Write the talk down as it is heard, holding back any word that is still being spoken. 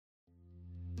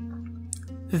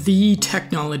The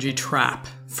Technology Trap,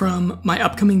 from my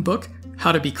upcoming book,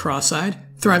 How to Be Cross-Eyed,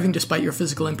 Thriving Despite Your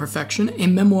Physical Imperfection, a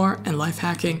memoir and life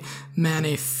hacking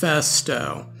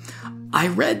manifesto. I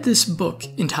read this book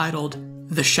entitled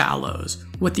The Shallows,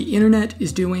 What the Internet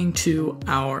is Doing to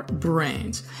Our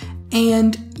Brains.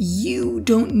 And you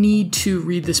don't need to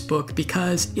read this book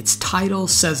because its title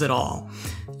says it all.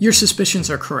 Your suspicions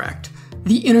are correct.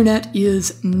 The internet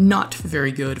is not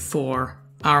very good for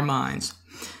our minds.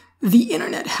 The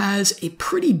internet has a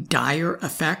pretty dire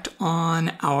effect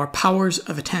on our powers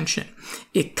of attention.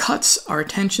 It cuts our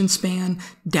attention span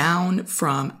down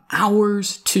from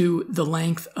hours to the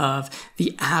length of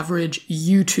the average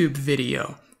YouTube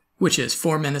video, which is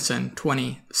 4 minutes and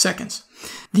 20 seconds.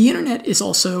 The internet is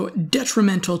also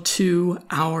detrimental to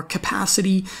our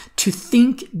capacity to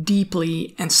think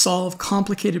deeply and solve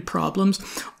complicated problems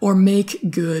or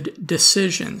make good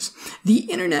decisions. The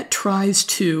internet tries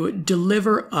to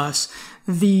deliver us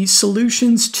the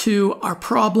solutions to our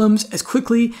problems as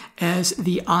quickly as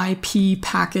the IP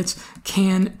packets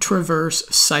can traverse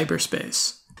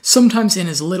cyberspace. Sometimes in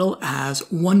as little as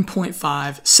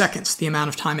 1.5 seconds, the amount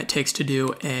of time it takes to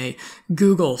do a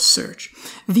Google search.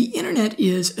 The internet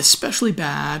is especially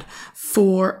bad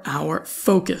for our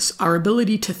focus, our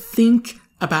ability to think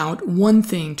about one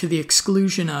thing to the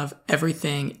exclusion of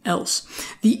everything else.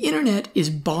 The internet is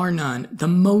bar none the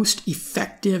most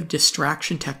effective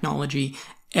distraction technology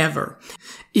ever.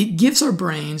 It gives our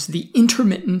brains the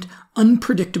intermittent,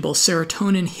 unpredictable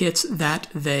serotonin hits that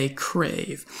they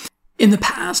crave. In the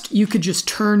past, you could just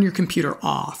turn your computer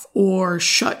off or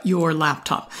shut your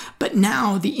laptop, but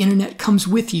now the internet comes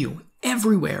with you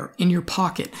everywhere in your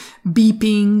pocket,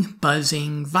 beeping,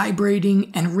 buzzing,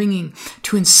 vibrating, and ringing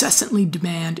to incessantly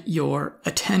demand your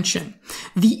attention.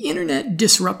 The internet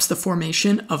disrupts the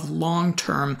formation of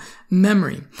long-term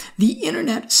memory. The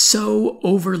internet so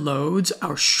overloads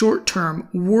our short-term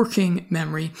working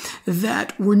memory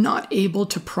that we're not able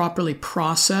to properly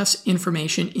process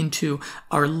information into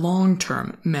our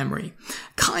long-term memory.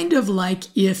 Kind of like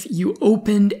if you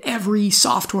opened every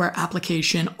software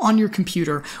application on your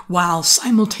computer while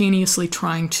simultaneously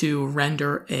trying to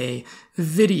render a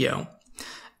video.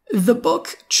 The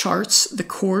book charts the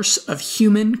course of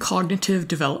human cognitive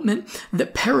development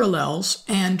that parallels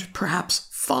and perhaps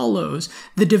follows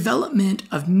the development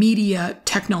of media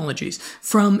technologies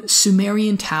from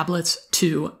Sumerian tablets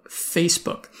to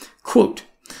Facebook. Quote,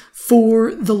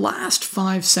 "For the last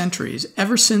 5 centuries,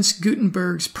 ever since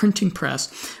Gutenberg's printing press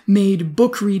made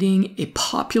book reading a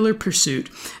popular pursuit,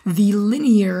 the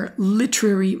linear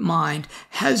literary mind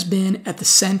has been at the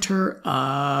center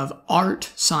of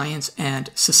art, science, and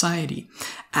society.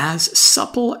 As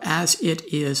supple as it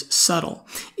is subtle.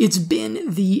 It's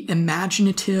been the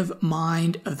imaginative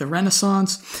mind of the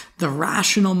Renaissance, the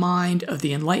rational mind of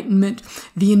the Enlightenment,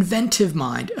 the inventive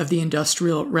mind of the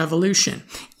Industrial Revolution,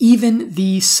 even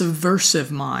the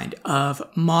subversive mind of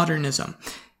modernism.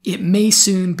 It may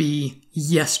soon be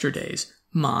yesterday's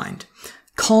mind.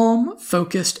 Calm,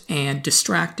 focused, and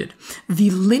distracted. The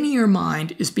linear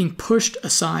mind is being pushed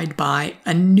aside by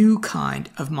a new kind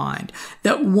of mind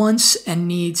that wants and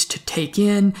needs to take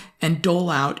in and dole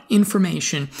out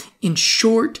information in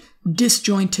short,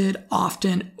 disjointed,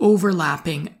 often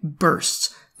overlapping bursts.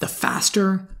 The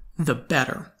faster, the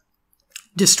better.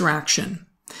 Distraction.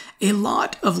 A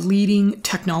lot of leading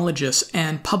technologists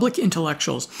and public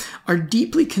intellectuals are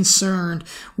deeply concerned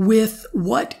with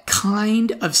what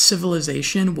kind of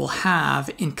civilization we'll have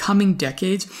in coming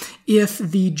decades if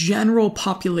the general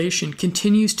population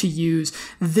continues to use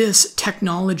this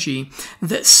technology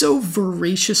that so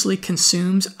voraciously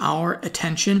consumes our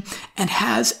attention and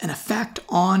has an effect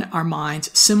on our minds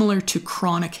similar to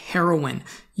chronic heroin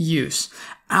use.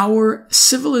 Our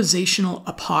civilizational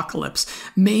apocalypse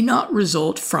may not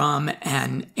result from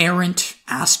an errant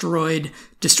asteroid,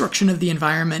 destruction of the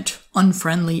environment,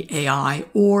 unfriendly AI,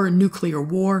 or nuclear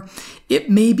war. It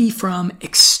may be from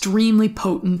extremely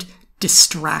potent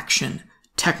distraction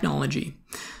technology.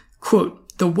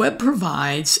 Quote, "The web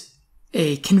provides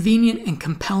a convenient and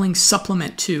compelling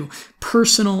supplement to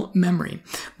personal memory.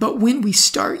 But when we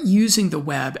start using the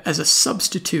web as a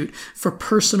substitute for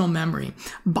personal memory,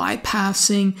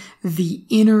 bypassing the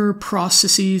inner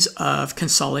processes of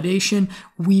consolidation,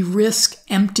 we risk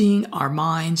emptying our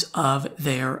minds of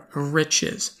their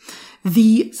riches.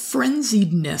 The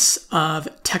frenziedness of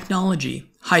technology,"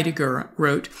 Heidegger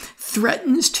wrote,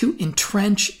 "threatens to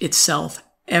entrench itself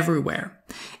everywhere.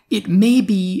 It may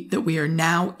be that we are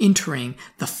now entering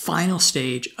the final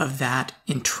stage of that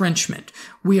entrenchment.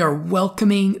 We are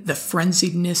welcoming the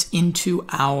frenziedness into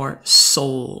our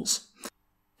souls."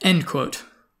 End quote.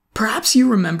 Perhaps you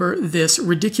remember this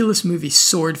ridiculous movie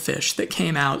Swordfish that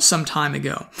came out some time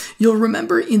ago. You'll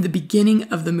remember in the beginning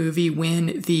of the movie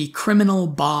when the criminal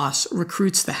boss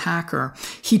recruits the hacker,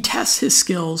 he tests his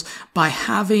skills by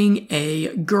having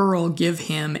a girl give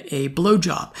him a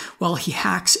blowjob while he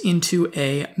hacks into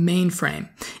a mainframe.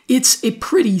 It's a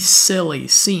pretty silly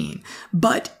scene,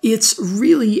 but it's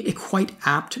really a quite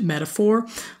apt metaphor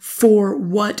for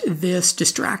what this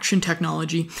distraction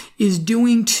technology is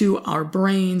doing to our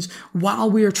brains while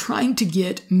we are trying to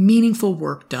get meaningful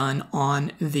work done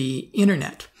on the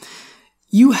internet.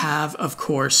 You have, of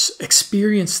course,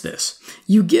 experienced this.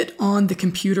 You get on the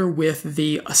computer with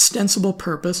the ostensible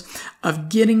purpose of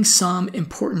getting some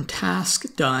important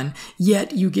task done,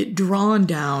 yet you get drawn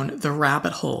down the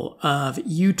rabbit hole of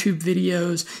YouTube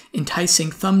videos,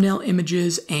 enticing thumbnail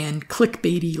images, and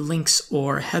clickbaity links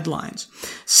or headlines.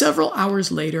 Several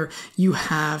hours later, you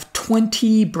have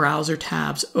 20 browser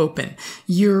tabs open.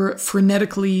 You're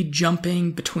frenetically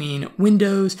jumping between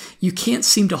windows. You can't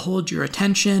seem to hold your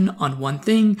attention on one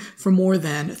thing for more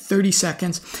than 30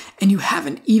 seconds, and you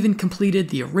haven't even completed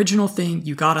the original thing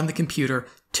you got on the computer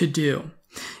to do.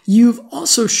 You've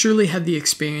also surely had the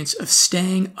experience of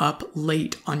staying up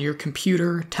late on your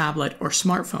computer, tablet, or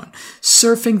smartphone,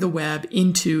 surfing the web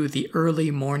into the early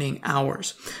morning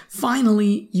hours.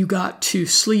 Finally, you got to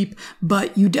sleep,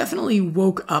 but you definitely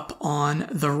woke up on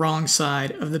the wrong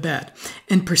side of the bed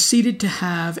and proceeded to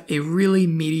have a really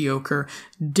mediocre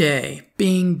day,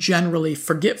 being generally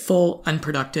forgetful,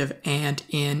 unproductive, and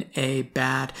in a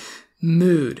bad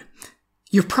mood.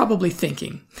 You're probably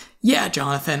thinking, yeah,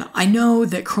 Jonathan, I know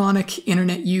that chronic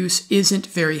internet use isn't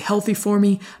very healthy for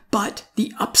me, but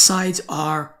the upsides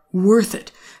are worth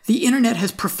it. The internet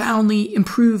has profoundly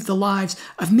improved the lives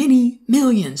of many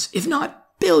millions, if not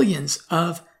billions,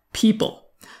 of people.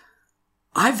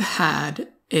 I've had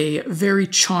a very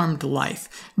charmed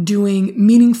life doing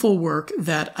meaningful work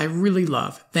that I really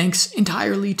love, thanks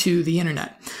entirely to the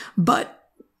internet. But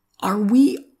are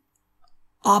we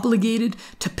obligated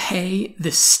to pay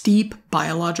the steep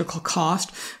biological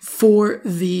cost for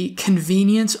the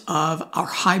convenience of our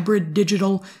hybrid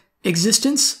digital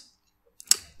existence?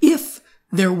 If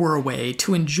there were a way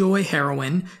to enjoy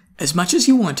heroin as much as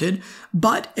you wanted,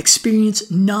 but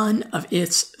experience none of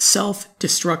its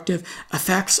self-destructive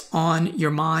effects on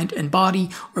your mind and body,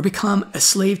 or become a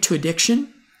slave to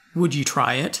addiction, would you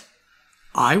try it?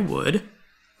 I would.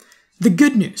 The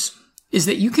good news is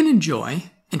that you can enjoy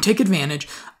and take advantage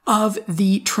of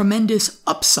the tremendous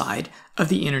upside of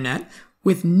the internet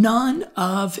with none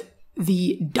of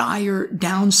the dire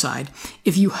downside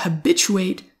if you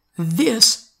habituate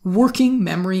this working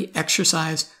memory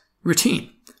exercise routine.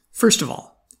 First of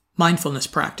all, mindfulness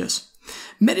practice.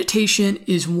 Meditation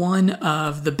is one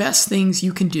of the best things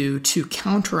you can do to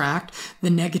counteract the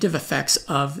negative effects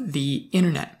of the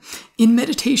internet. In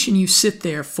meditation, you sit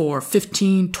there for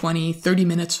 15, 20, 30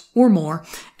 minutes or more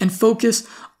and focus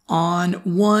on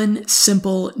one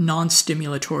simple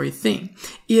non-stimulatory thing.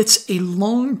 It's a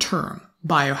long-term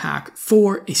biohack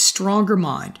for a stronger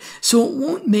mind, so it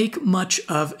won't make much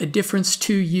of a difference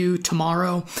to you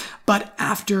tomorrow, but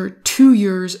after 2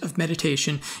 years of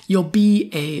meditation, you'll be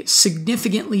a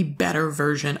significantly better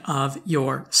version of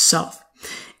yourself.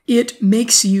 It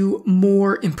makes you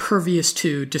more impervious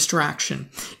to distraction.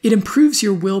 It improves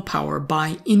your willpower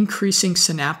by increasing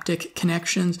synaptic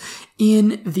connections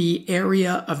in the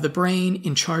area of the brain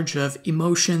in charge of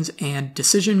emotions and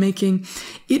decision making.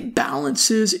 It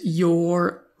balances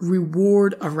your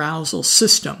reward arousal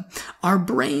system. Our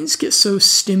brains get so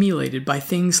stimulated by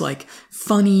things like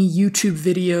funny YouTube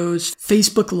videos,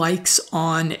 Facebook likes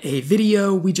on a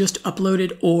video we just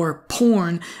uploaded, or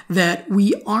porn that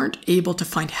we aren't able to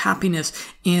find happiness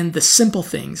in the simple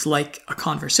things like a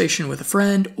conversation with a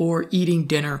friend or eating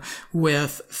dinner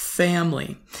with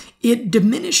family. It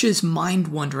diminishes mind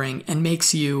wandering and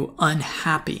makes you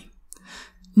unhappy.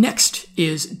 Next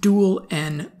is Dual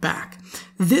N Back.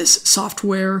 This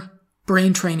software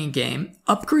brain training game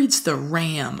upgrades the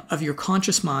RAM of your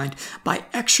conscious mind by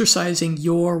exercising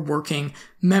your working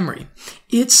memory.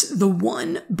 It's the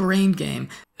one brain game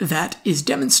that is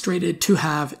demonstrated to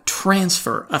have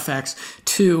transfer effects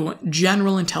to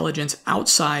general intelligence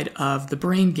outside of the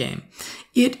brain game.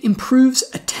 It improves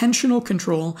attentional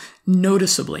control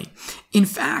noticeably. In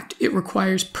fact, it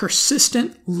requires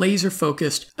persistent,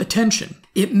 laser-focused attention.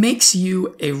 It makes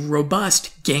you a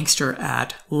robust gangster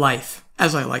at life,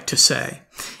 as I like to say.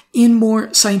 In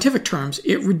more scientific terms,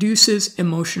 it reduces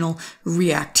emotional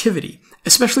reactivity,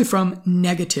 especially from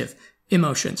negative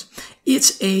emotions.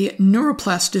 It's a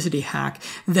neuroplasticity hack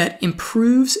that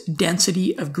improves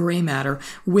density of gray matter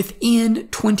within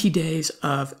 20 days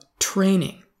of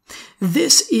training.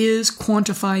 This is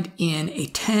quantified in a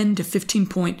 10 to 15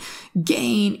 point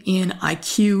gain in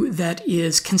IQ that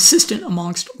is consistent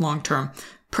amongst long-term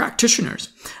practitioners.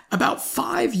 About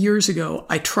 5 years ago,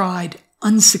 I tried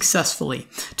unsuccessfully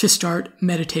to start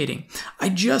meditating. I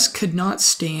just could not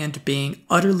stand being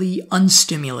utterly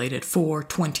unstimulated for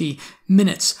 20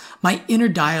 minutes. My inner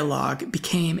dialogue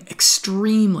became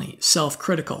extremely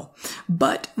self-critical.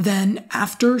 But then,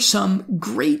 after some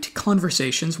great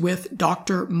conversations with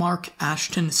Dr. Mark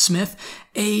Ashton Smith,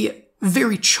 a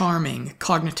very charming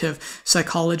cognitive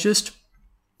psychologist,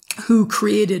 who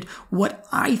created what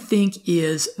I think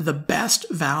is the best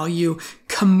value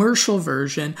commercial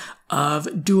version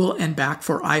of Dual N-Back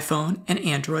for iPhone and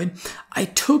Android, I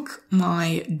took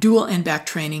my Dual N-Back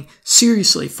training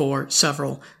seriously for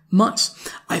several months.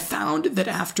 I found that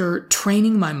after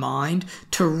training my mind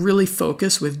to really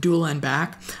focus with Dual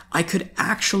N-Back, I could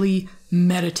actually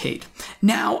meditate.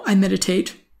 Now I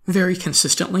meditate very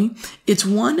consistently. It's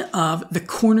one of the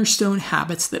cornerstone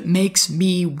habits that makes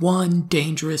me one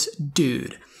dangerous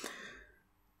dude.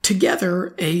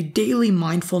 Together, a daily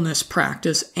mindfulness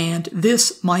practice and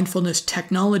this mindfulness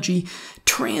technology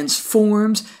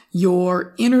transforms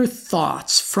your inner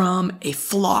thoughts from a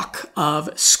flock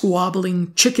of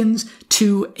squabbling chickens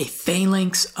to a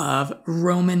phalanx of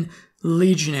Roman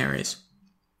legionaries.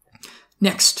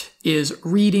 Next is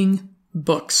reading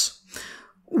books.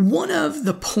 One of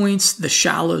the points The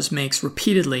Shallows makes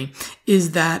repeatedly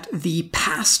is that the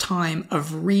pastime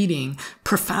of reading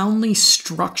profoundly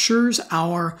structures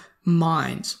our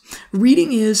minds.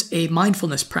 Reading is a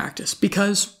mindfulness practice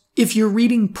because if you're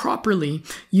reading properly,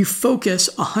 you focus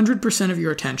 100% of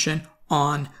your attention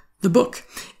on the book.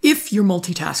 If you're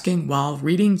multitasking while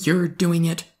reading, you're doing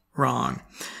it wrong.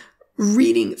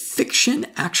 Reading fiction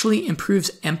actually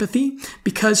improves empathy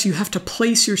because you have to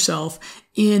place yourself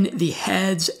in the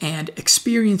heads and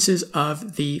experiences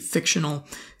of the fictional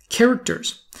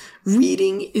characters.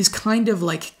 Reading is kind of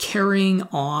like carrying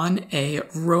on a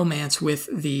romance with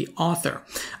the author,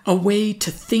 a way to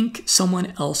think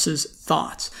someone else's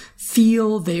thoughts,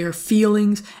 feel their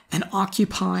feelings, and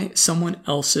occupy someone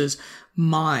else's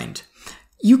mind.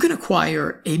 You can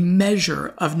acquire a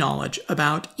measure of knowledge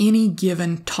about any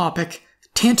given topic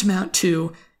tantamount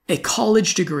to a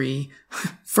college degree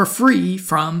for free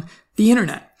from the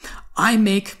internet. I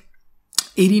make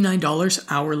 $89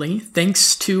 hourly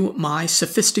thanks to my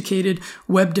sophisticated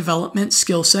web development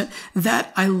skill set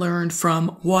that I learned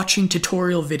from watching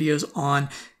tutorial videos on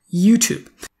YouTube.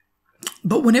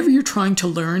 But whenever you're trying to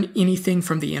learn anything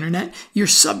from the internet, you're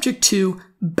subject to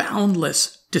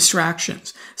boundless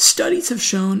distractions. Studies have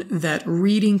shown that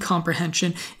reading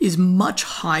comprehension is much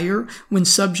higher when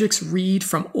subjects read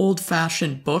from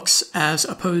old-fashioned books as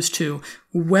opposed to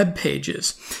web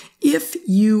pages. If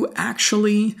you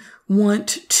actually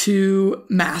want to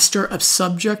master a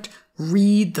subject,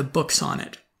 read the books on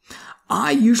it.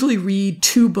 I usually read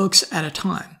 2 books at a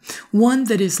time. One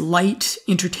that is light,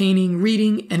 entertaining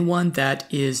reading, and one that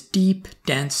is deep,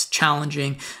 dense,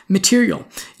 challenging material.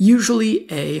 Usually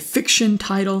a fiction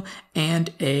title and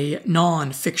a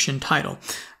non-fiction title.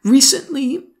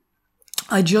 Recently,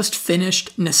 I just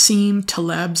finished Nassim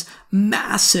Taleb's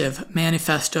massive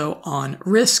manifesto on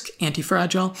Risk,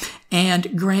 Anti-Fragile,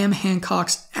 and Graham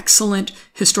Hancock's excellent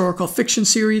historical fiction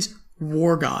series,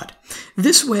 War God.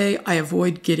 This way, I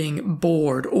avoid getting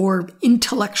bored or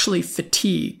intellectually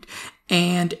fatigued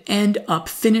and end up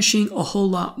finishing a whole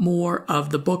lot more of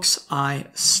the books I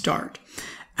start.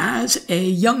 As a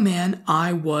young man,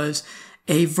 I was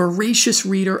a voracious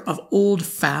reader of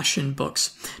old-fashioned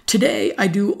books. Today, I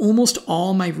do almost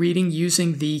all my reading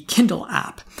using the Kindle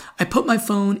app. I put my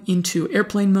phone into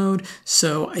airplane mode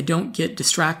so I don't get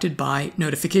distracted by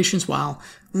notifications while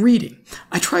reading.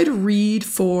 I try to read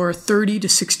for 30 to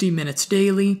 60 minutes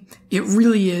daily. It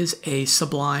really is a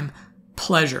sublime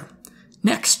pleasure.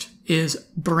 Next is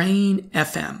Brain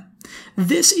FM.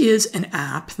 This is an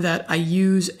app that I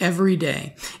use every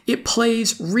day. It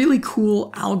plays really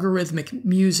cool algorithmic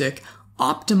music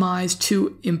optimized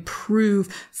to improve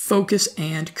focus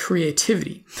and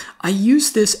creativity. I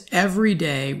use this every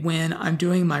day when I'm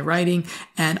doing my writing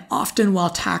and often while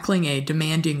tackling a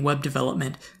demanding web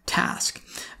development task.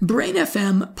 Brain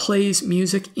FM plays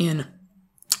music in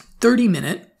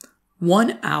 30-minute,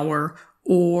 1 hour,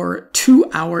 or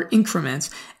 2-hour increments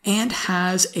and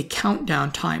has a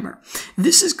countdown timer.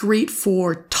 This is great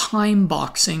for time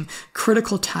boxing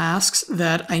critical tasks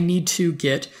that I need to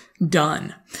get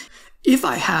done. If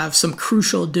I have some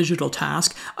crucial digital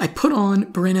task, I put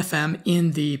on Brain FM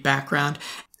in the background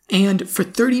And for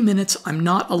 30 minutes, I'm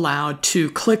not allowed to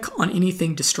click on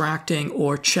anything distracting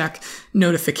or check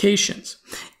notifications.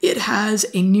 It has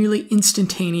a nearly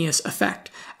instantaneous effect.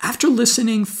 After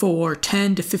listening for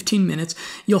 10 to 15 minutes,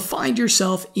 you'll find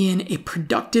yourself in a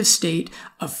productive state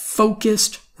of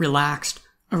focused, relaxed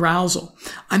arousal.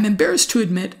 I'm embarrassed to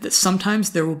admit that sometimes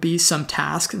there will be some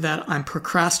task that I'm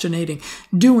procrastinating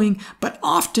doing, but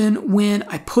often when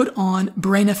I put on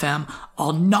Brain FM,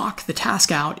 I'll knock the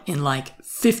task out in like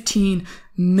 15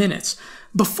 minutes.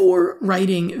 Before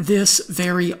writing this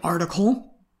very article,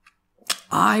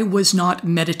 I was not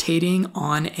meditating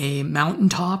on a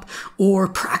mountaintop or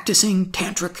practicing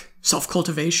tantric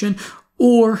self-cultivation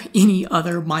or any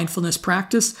other mindfulness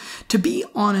practice. To be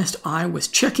honest, I was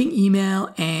checking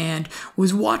email and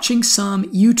was watching some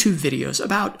YouTube videos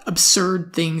about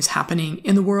absurd things happening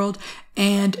in the world.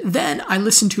 And then I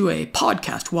listened to a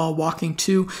podcast while walking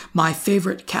to my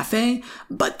favorite cafe.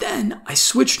 But then I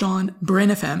switched on Brain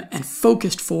FM and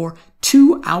focused for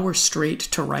 2 hours straight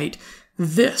to write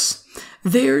this.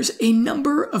 There's a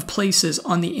number of places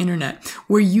on the internet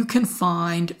where you can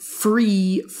find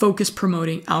free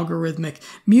focus-promoting algorithmic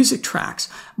music tracks,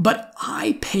 but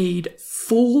I paid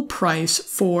full price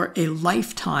for a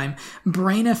lifetime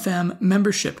Brain FM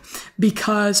membership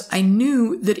because I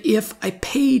knew that if I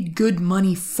paid good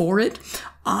money for it,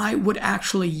 I would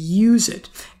actually use it.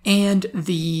 And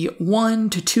the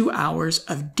 1 to 2 hours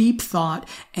of deep thought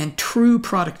and true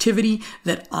productivity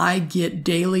that I get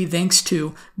daily thanks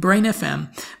to Brain FM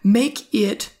make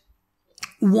it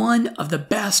one of the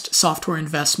best software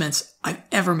investments I've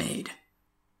ever made.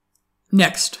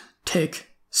 Next, take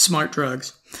smart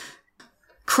drugs.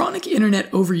 Chronic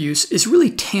internet overuse is really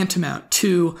tantamount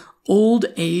to old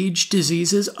age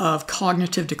diseases of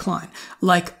cognitive decline,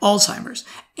 like Alzheimer's,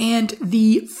 and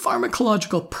the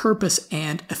pharmacological purpose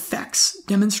and effects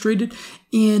demonstrated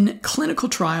in clinical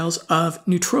trials of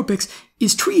nootropics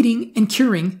is treating and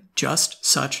curing just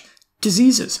such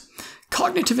diseases.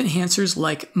 Cognitive enhancers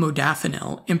like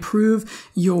modafinil improve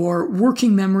your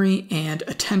working memory and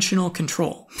attentional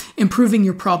control, improving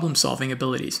your problem-solving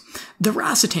abilities. The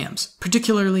racetams,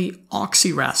 particularly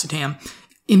oxiracetam,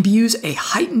 imbues a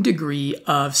heightened degree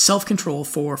of self-control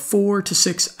for 4 to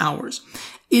 6 hours.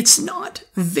 It's not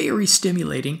very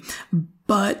stimulating,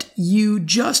 but you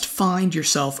just find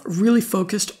yourself really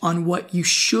focused on what you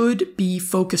should be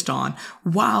focused on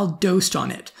while dosed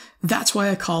on it. That's why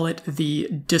I call it the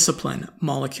discipline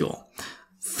molecule.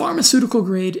 Pharmaceutical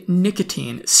grade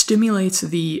nicotine stimulates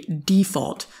the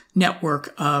default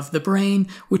network of the brain,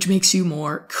 which makes you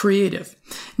more creative.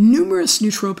 Numerous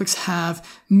nootropics have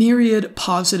myriad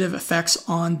positive effects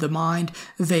on the mind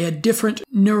via different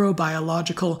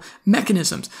neurobiological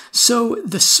mechanisms. So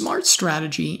the smart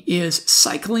strategy is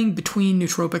cycling between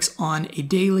nootropics on a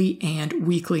daily and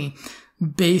weekly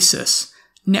basis.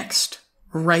 Next,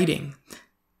 writing.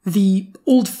 The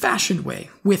old-fashioned way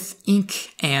with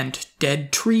ink and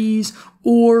dead trees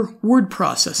or word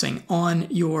processing on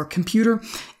your computer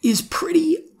is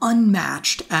pretty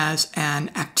unmatched as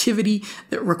an activity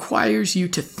that requires you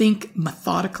to think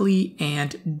methodically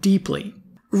and deeply.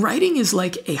 Writing is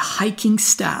like a hiking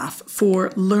staff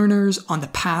for learners on the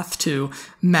path to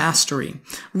mastery.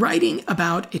 Writing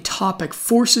about a topic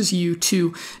forces you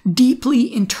to deeply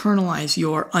internalize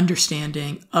your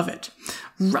understanding of it.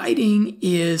 Writing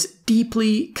is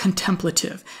deeply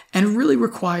contemplative and really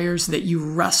requires that you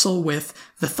wrestle with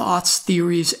the thoughts,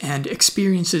 theories, and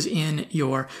experiences in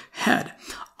your head.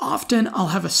 Often I'll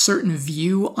have a certain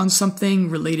view on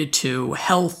something related to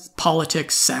health,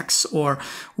 politics, sex, or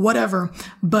whatever,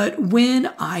 but when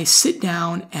I sit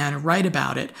down and write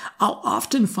about it, I'll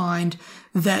often find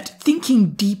that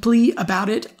thinking deeply about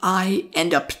it, I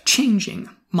end up changing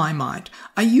my mind.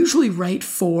 I usually write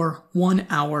for 1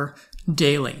 hour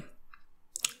daily.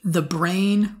 The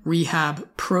Brain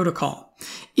Rehab Protocol.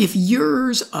 If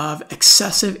years of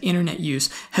excessive internet use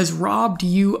has robbed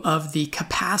you of the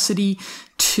capacity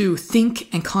to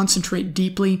think and concentrate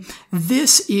deeply,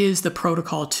 this is the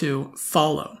protocol to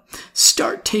follow.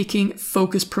 Start taking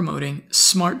focus-promoting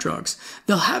smart drugs.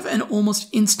 They'll have an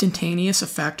almost instantaneous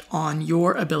effect on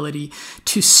your ability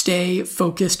to stay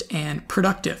focused and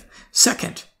productive.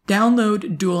 Second,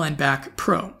 download Dual and Back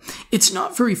Pro. It's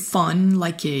not very fun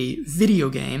like a video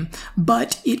game,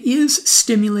 but it is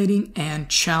stimulating and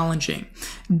challenging.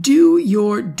 Do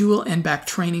your Dual and Back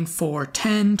training for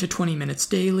 10 to 20 minutes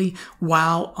daily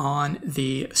while on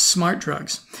the smart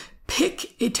drugs.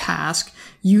 Pick a task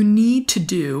you need to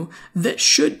do that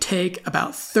should take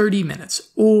about 30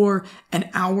 minutes or an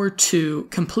hour to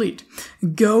complete.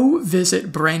 Go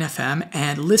visit Brain FM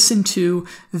and listen to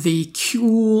the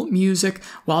cool music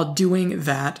while doing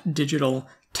that digital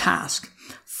task.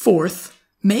 Fourth,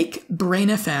 make Brain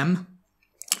FM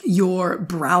your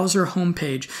browser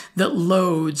homepage that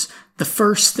loads the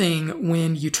first thing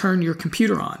when you turn your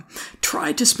computer on.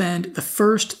 Try to spend the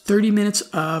first 30 minutes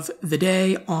of the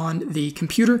day on the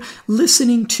computer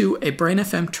listening to a Brain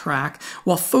FM track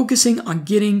while focusing on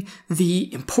getting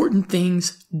the important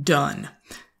things done.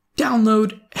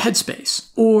 Download Headspace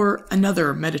or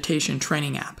another meditation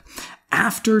training app.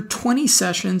 After 20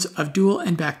 sessions of dual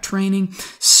and back training,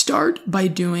 start by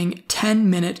doing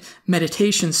 10-minute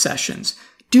meditation sessions.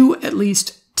 Do at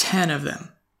least 10 of them.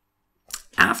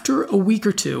 After a week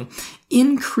or two,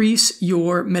 increase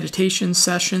your meditation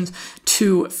sessions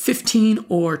to 15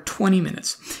 or 20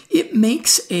 minutes. It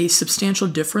makes a substantial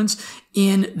difference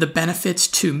in the benefits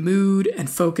to mood and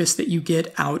focus that you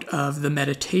get out of the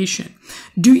meditation.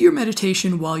 Do your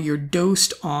meditation while you're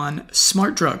dosed on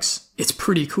smart drugs. It's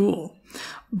pretty cool.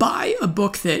 Buy a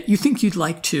book that you think you'd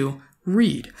like to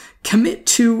read. Commit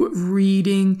to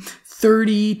reading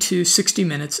 30 to 60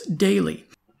 minutes daily.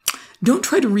 Don't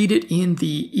try to read it in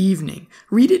the evening.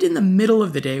 Read it in the middle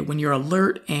of the day when you're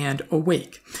alert and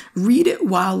awake. Read it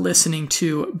while listening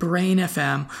to Brain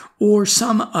FM or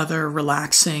some other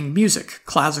relaxing music,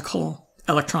 classical,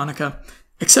 electronica,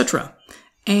 etc.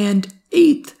 And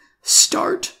eighth,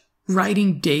 start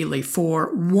writing daily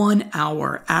for 1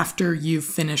 hour after you've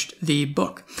finished the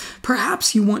book.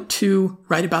 Perhaps you want to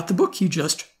write about the book you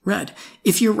just read.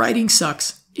 If your writing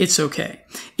sucks, it's okay.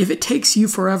 If it takes you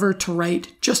forever to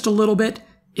write just a little bit,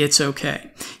 it's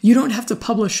okay. You don't have to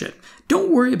publish it.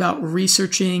 Don't worry about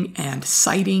researching and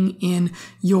citing in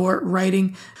your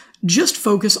writing. Just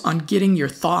focus on getting your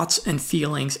thoughts and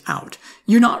feelings out.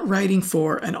 You're not writing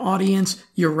for an audience,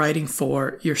 you're writing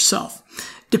for yourself.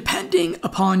 Depending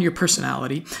upon your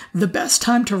personality, the best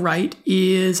time to write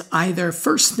is either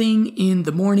first thing in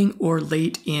the morning or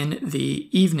late in the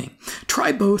evening.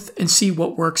 Try both and see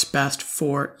what works best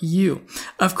for you.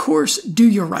 Of course, do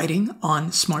your writing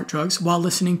on smart drugs while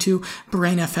listening to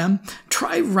Brain FM.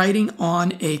 Try writing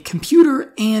on a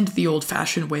computer and the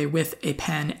old-fashioned way with a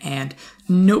pen and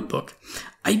notebook.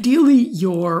 Ideally,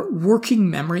 your working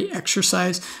memory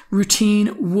exercise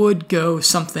routine would go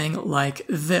something like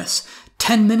this.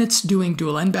 10 minutes doing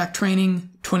dual and back training,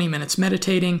 20 minutes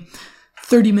meditating,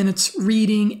 30 minutes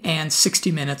reading, and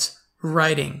 60 minutes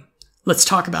writing. Let's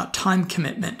talk about time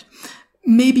commitment.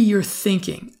 Maybe you're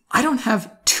thinking, I don't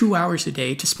have 2 hours a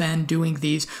day to spend doing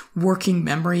these working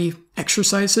memory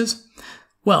exercises.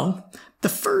 Well, the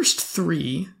first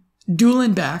 3, dual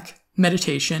and back,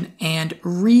 meditation, and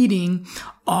reading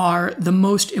are the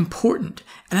most important.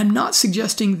 And I'm not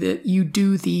suggesting that you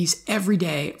do these every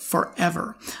day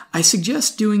forever. I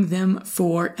suggest doing them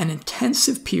for an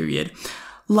intensive period,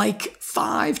 like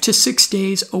 5 to 6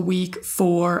 days a week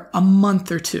for a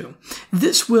month or two.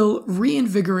 This will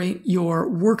reinvigorate your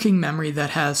working memory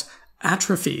that has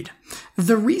atrophied.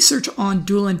 The research on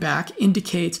dual and back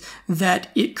indicates that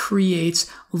it creates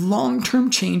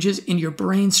long-term changes in your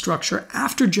brain structure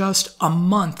after just a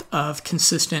month of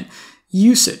consistent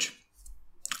usage.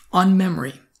 On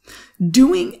memory,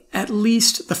 doing at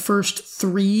least the first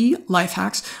 3 life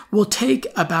hacks will take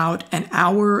about an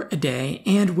hour a day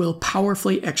and will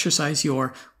powerfully exercise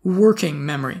your working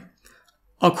memory.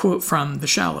 I'll quote from The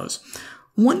Shallows.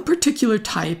 One particular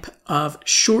type of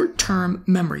short-term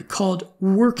memory, called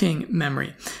working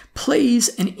memory, plays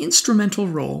an instrumental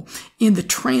role in the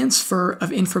transfer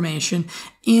of information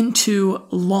into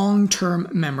long-term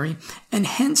memory and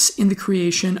hence in the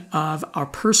creation of our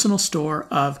personal store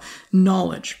of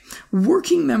knowledge.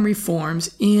 Working memory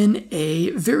forms, in a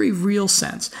very real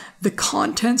sense, the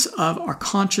contents of our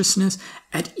consciousness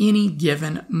at any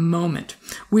given moment.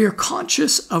 We are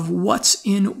conscious of what's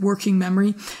in working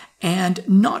memory and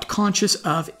not conscious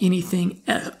of anything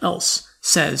else,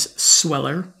 says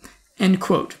Sweller, end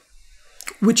quote,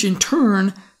 which in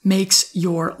turn makes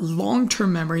your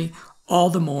long-term memory all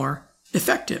the more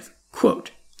effective. Quote,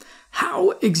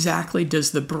 how exactly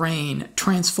does the brain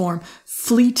transform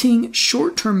fleeting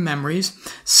short-term memories,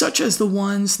 such as the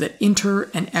ones that enter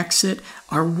and exit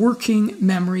our working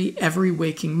memory every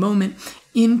waking moment,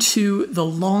 into the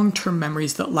long-term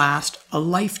memories that last a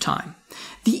lifetime?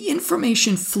 The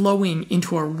information flowing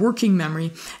into our working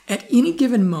memory at any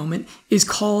given moment is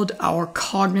called our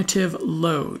cognitive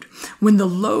load. When the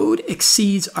load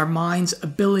exceeds our mind's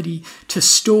ability to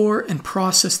store and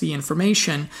process the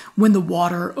information, when the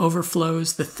water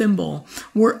overflows the thimble,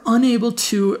 we're unable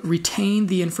to retain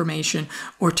the information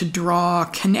or to draw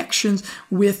connections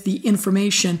with the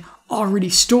information already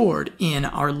stored in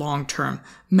our long-term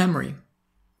memory.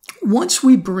 Once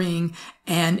we bring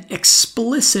an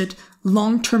explicit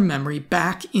long-term memory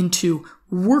back into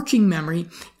working memory,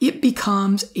 it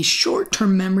becomes a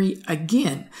short-term memory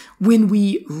again. When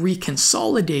we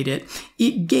reconsolidate it,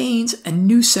 it gains a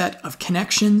new set of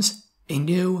connections, a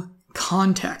new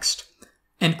context.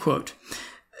 End quote.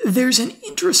 There's an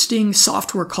interesting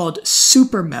software called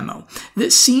SuperMemo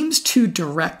that seems to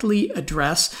directly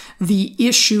address the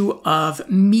issue of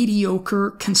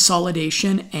mediocre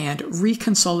consolidation and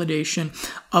reconsolidation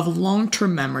of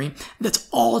long-term memory that's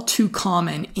all too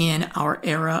common in our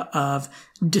era of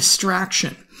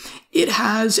distraction. It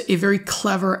has a very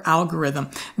clever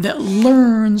algorithm that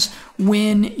learns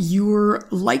when you're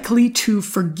likely to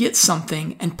forget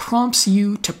something and prompts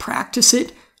you to practice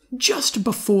it just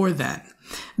before then.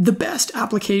 The best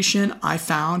application I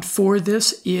found for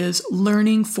this is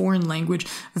learning foreign language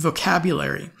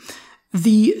vocabulary.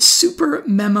 The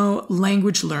SuperMemo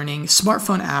language learning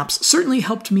smartphone apps certainly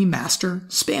helped me master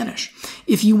Spanish.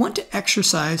 If you want to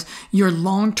exercise your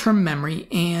long-term memory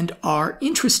and are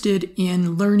interested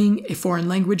in learning a foreign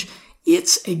language,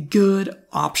 it's a good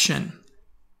option.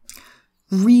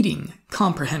 Reading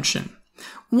comprehension.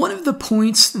 One of the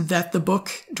points that the book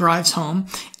drives home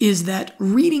is that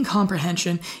reading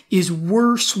comprehension is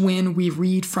worse when we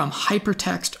read from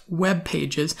hypertext web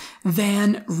pages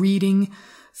than reading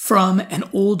from an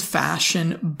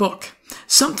old-fashioned book.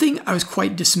 Something I was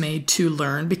quite dismayed to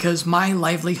learn because my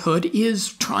livelihood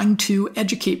is trying to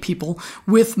educate people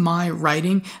with my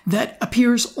writing that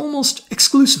appears almost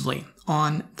exclusively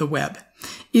on the web.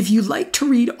 If you like to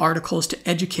read articles to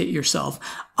educate yourself,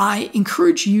 I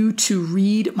encourage you to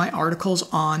read my articles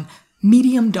on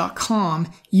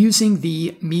Medium.com using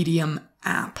the Medium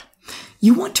app.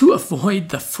 You want to avoid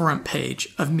the front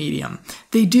page of Medium.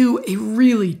 They do a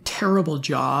really terrible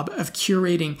job of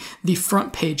curating the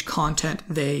front page content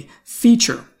they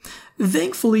feature.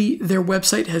 Thankfully, their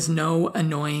website has no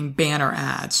annoying banner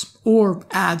ads or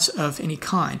ads of any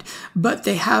kind, but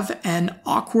they have an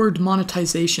awkward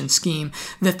monetization scheme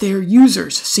that their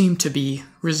users seem to be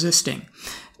resisting.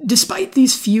 Despite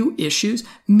these few issues,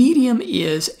 Medium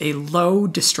is a low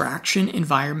distraction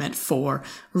environment for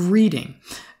reading.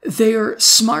 Their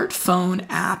smartphone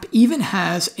app even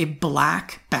has a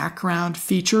black background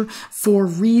feature for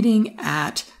reading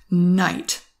at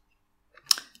night.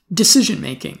 Decision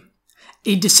making.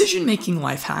 A decision-making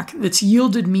life hack that's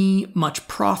yielded me much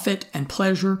profit and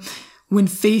pleasure when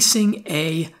facing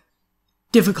a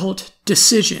difficult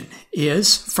decision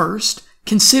is, first,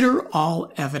 consider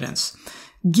all evidence.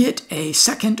 Get a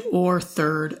second or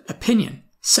third opinion.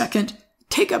 Second,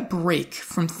 take a break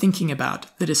from thinking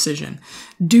about the decision.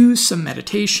 Do some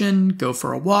meditation, go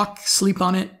for a walk, sleep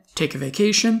on it, take a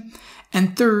vacation.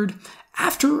 And third,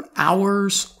 after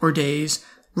hours or days,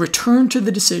 return to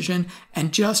the decision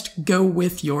and just go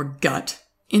with your gut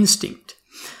instinct.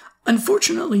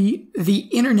 Unfortunately, the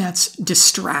internet's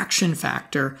distraction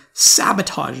factor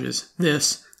sabotages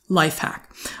this life hack,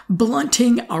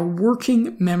 blunting our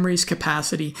working memory's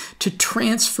capacity to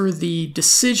transfer the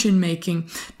decision-making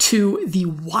to the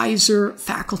wiser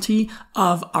faculty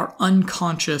of our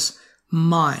unconscious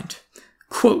mind.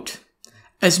 Quote,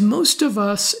 as most of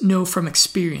us know from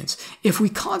experience, if we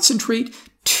concentrate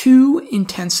too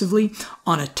intensively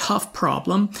on a tough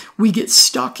problem, we get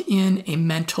stuck in a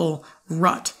mental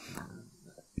rut.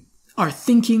 Our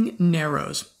thinking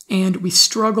narrows, and we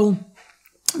struggle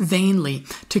vainly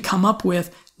to come up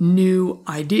with new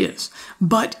ideas.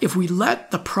 But if we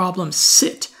let the problem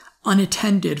sit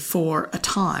unattended for a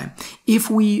time, if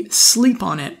we sleep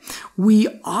on it, we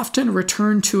often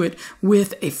return to it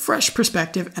with a fresh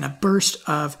perspective and a burst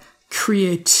of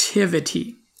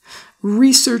creativity.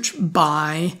 Research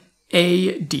by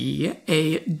A.D.,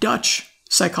 a Dutch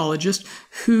psychologist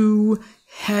who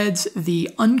heads the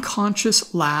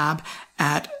unconscious lab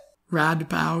at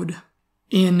Radboud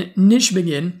in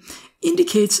Nijmegen,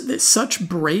 indicates that such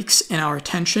breaks in our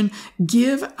attention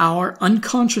give our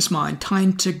unconscious mind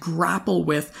time to grapple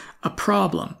with a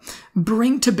problem,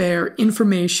 bring to bear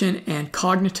information and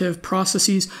cognitive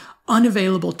processes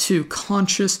unavailable to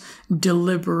conscious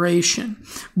deliberation.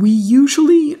 We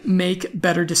usually make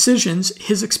better decisions,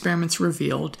 his experiments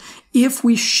revealed, if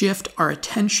we shift our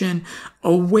attention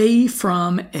away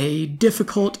from a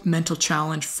difficult mental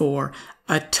challenge for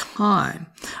a time.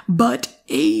 But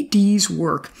AD's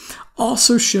work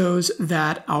also shows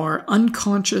that our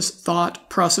unconscious thought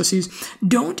processes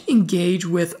don't engage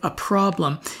with a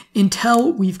problem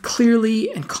until we've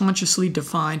clearly and consciously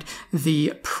defined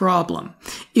the problem.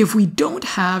 If we don't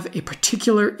have a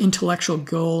particular intellectual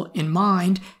goal in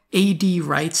mind, AD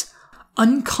writes,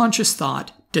 unconscious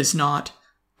thought does not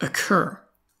occur.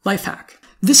 Life hack.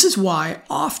 This is why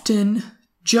often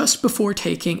just before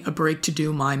taking a break to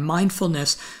do my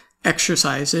mindfulness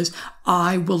exercises,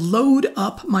 I will load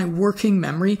up my working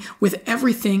memory with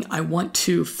everything I want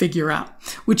to figure out,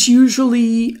 which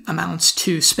usually amounts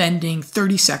to spending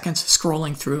 30 seconds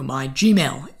scrolling through my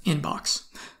Gmail inbox.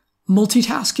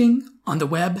 Multitasking on the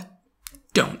web?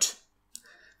 Don't.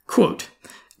 Quote,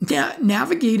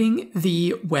 navigating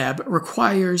the web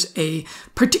requires a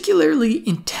particularly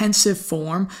intensive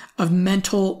form of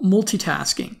mental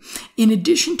multitasking. In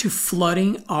addition to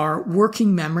flooding our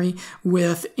working memory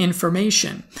with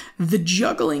information, the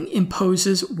juggling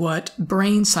imposes what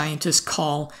brain scientists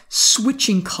call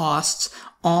switching costs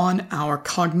on our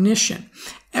cognition.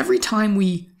 Every time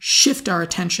we shift our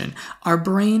attention, our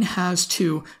brain has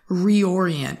to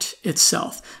reorient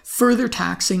itself, further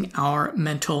taxing our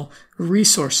mental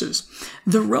resources.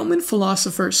 The Roman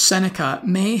philosopher Seneca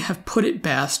may have put it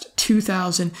best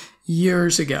 2,000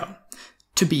 years ago.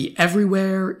 To be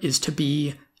everywhere is to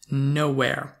be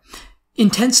nowhere.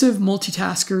 Intensive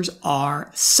multitaskers are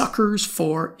suckers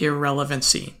for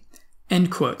irrelevancy. End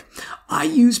quote. I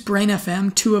use Brain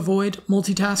FM to avoid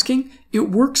multitasking. It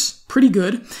works pretty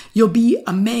good. You'll be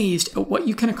amazed at what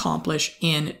you can accomplish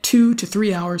in 2 to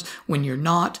 3 hours when you're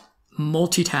not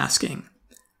multitasking.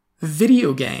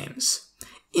 Video games.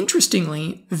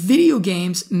 Interestingly, video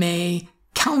games may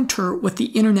counter what the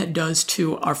internet does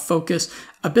to our focus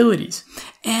abilities.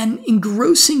 An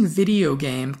engrossing video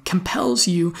game compels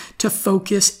you to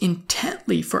focus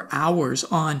intently for hours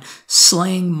on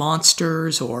slaying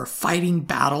monsters or fighting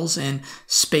battles in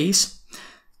space.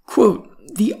 Quote,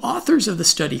 the authors of the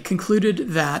study concluded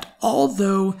that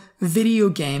although video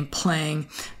game playing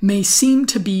may seem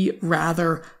to be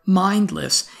rather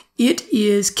mindless, it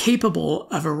is capable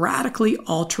of radically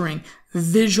altering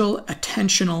visual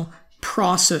attentional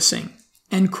processing.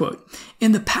 End quote.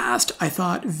 In the past, I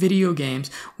thought video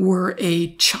games were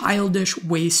a childish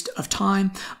waste of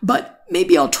time, but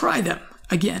maybe I'll try them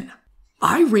again.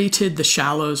 I rated The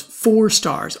Shallows 4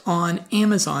 stars on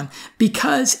Amazon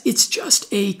because it's just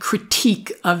a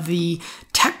critique of the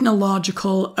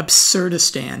technological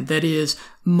absurdistan that is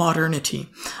modernity.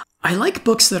 I like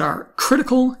books that are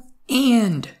critical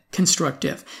and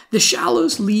constructive. The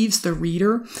Shallows leaves the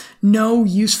reader no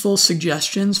useful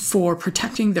suggestions for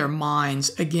protecting their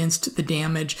minds against the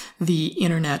damage the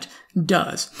internet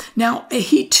does. Now, I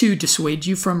hate to dissuade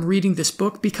you from reading this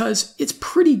book because it's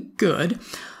pretty good,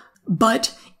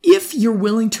 but if you're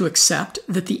willing to accept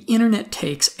that the internet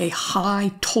takes a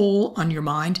high toll on your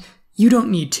mind, you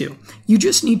don't need to. You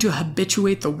just need to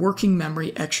habituate the working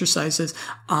memory exercises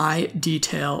I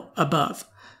detail above.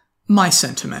 My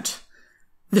sentiment.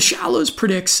 The Shallows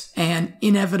predicts an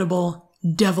inevitable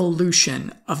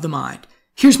devolution of the mind.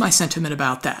 Here's my sentiment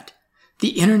about that.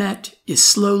 The internet is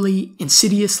slowly,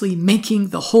 insidiously making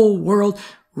the whole world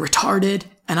retarded,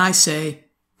 and I say,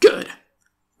 good.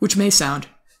 Which may sound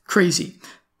crazy,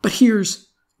 but here's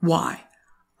why.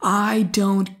 I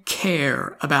don't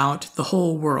care about the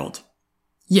whole world.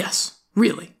 Yes,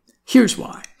 really. Here's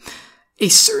why. A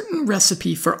certain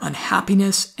recipe for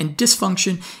unhappiness and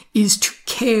dysfunction is to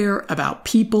care about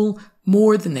people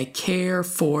more than they care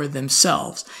for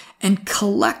themselves. And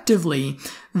collectively,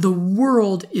 the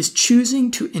world is choosing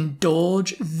to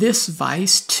indulge this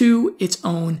vice to its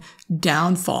own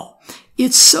downfall.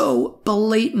 It's so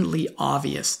blatantly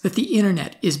obvious that the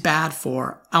internet is bad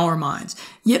for our minds,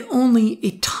 yet only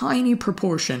a tiny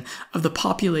proportion of the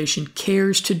population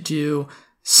cares to do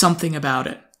something about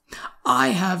it. I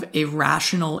have a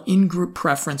rational in-group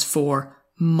preference for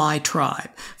my tribe,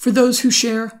 for those who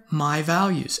share my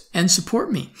values and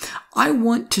support me. I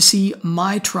want to see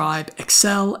my tribe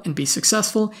excel and be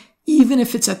successful, even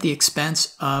if it's at the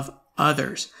expense of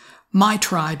others. My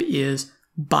tribe is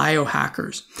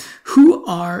biohackers, who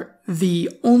are the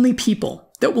only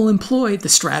people that will employ the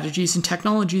strategies and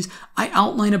technologies I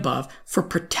outline above for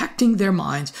protecting their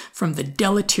minds from the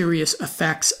deleterious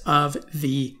effects of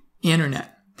the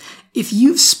internet. If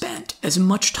you've spent as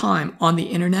much time on the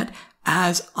internet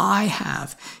as I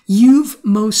have, you've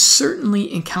most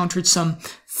certainly encountered some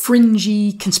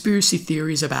fringy conspiracy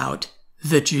theories about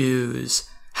the Jews,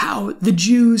 how the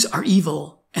Jews are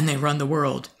evil and they run the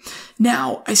world.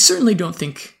 Now, I certainly don't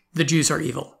think the Jews are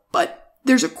evil, but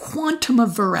there's a quantum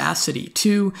of veracity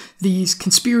to these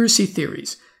conspiracy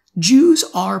theories. Jews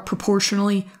are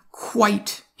proportionally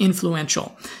quite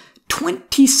influential.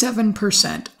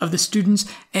 27% of the students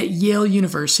at Yale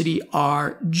University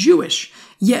are Jewish,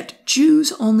 yet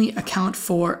Jews only account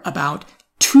for about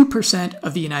 2%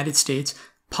 of the United States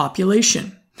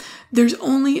population. There's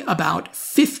only about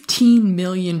 15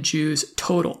 million Jews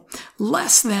total,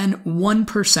 less than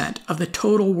 1% of the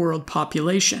total world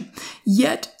population.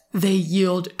 Yet they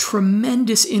yield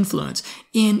tremendous influence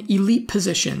in elite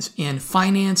positions in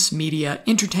finance, media,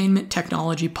 entertainment,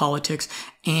 technology, politics,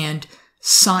 and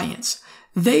science.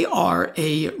 They are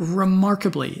a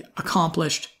remarkably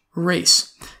accomplished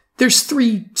race. There's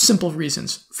 3 simple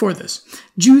reasons for this.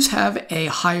 Jews have a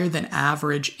higher than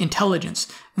average intelligence.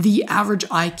 The average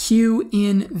IQ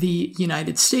in the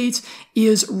United States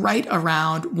is right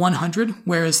around 100,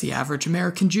 whereas the average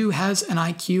American Jew has an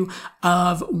IQ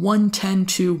of 110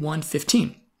 to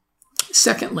 115.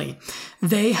 Secondly,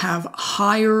 they have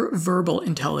higher verbal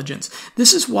intelligence.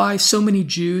 This is why so many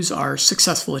Jews are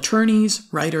successful attorneys,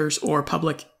 writers, or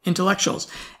public intellectuals.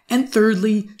 And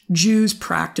thirdly, Jews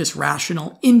practice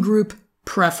rational in-group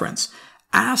preference.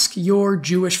 Ask your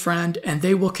Jewish friend and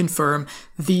they will confirm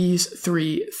these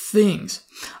 3 things.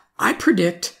 I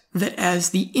predict that as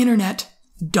the internet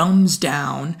dumbs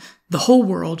down the whole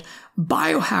world,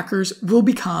 biohackers will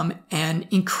become an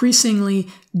increasingly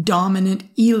dominant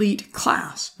elite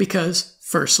class because,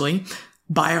 firstly,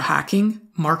 biohacking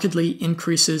markedly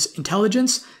increases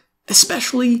intelligence,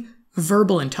 especially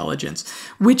verbal intelligence,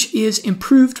 which is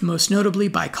improved most notably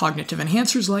by cognitive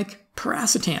enhancers like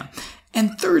piracetam.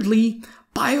 And thirdly,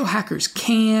 biohackers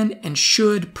can and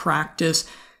should practice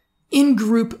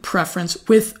in-group preference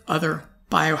with other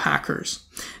biohackers.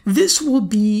 This will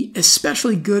be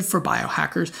especially good for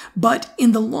biohackers, but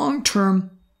in the long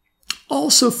term,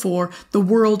 also for the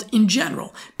world in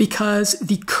general, because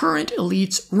the current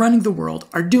elites running the world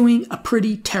are doing a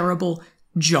pretty terrible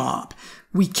job.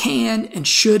 We can and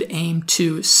should aim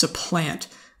to supplant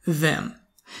them.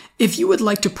 If you would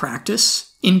like to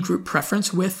practice in-group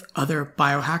preference with other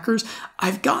biohackers,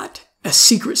 I've got a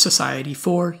secret society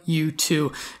for you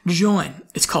to join.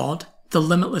 It's called the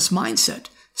Limitless Mindset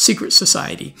Secret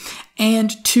Society.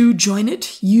 And to join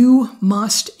it, you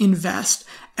must invest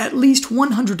at least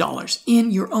 $100 in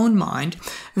your own mind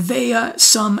via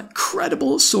some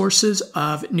credible sources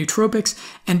of nootropics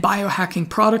and biohacking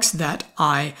products that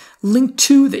I link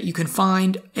to, that you can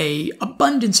find an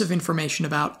abundance of information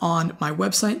about on my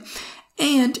website.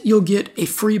 And you'll get a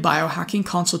free biohacking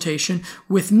consultation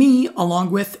with me,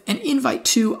 along with an invite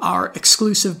to our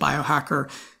exclusive biohacker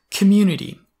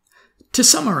community. To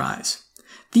summarize,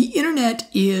 the internet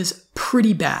is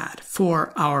pretty bad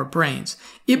for our brains.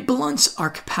 It blunts our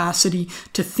capacity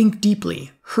to think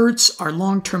deeply, hurts our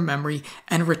long-term memory,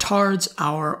 and retards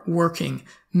our working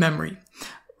memory.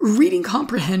 Reading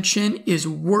comprehension is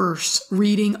worse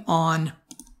reading on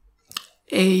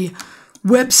a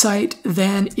website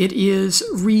than it is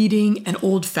reading an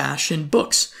old-fashioned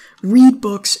books. Read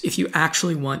books if you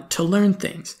actually want to learn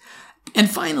things. And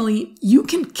finally, you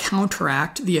can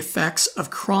counteract the effects of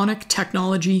chronic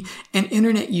technology and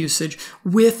internet usage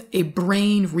with a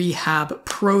brain rehab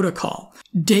protocol.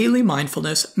 Daily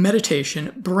mindfulness,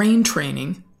 meditation, brain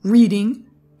training, reading,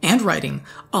 and writing,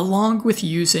 along with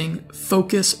using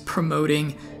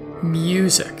focus-promoting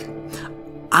music.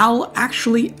 I'll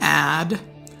actually add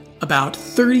about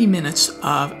 30 minutes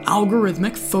of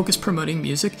algorithmic focus-promoting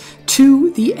music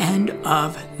to the end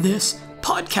of this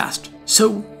podcast.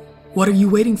 So what are you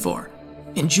waiting for?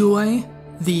 Enjoy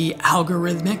the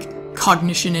algorithmic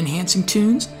cognition-enhancing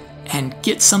tunes and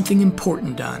get something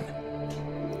important done.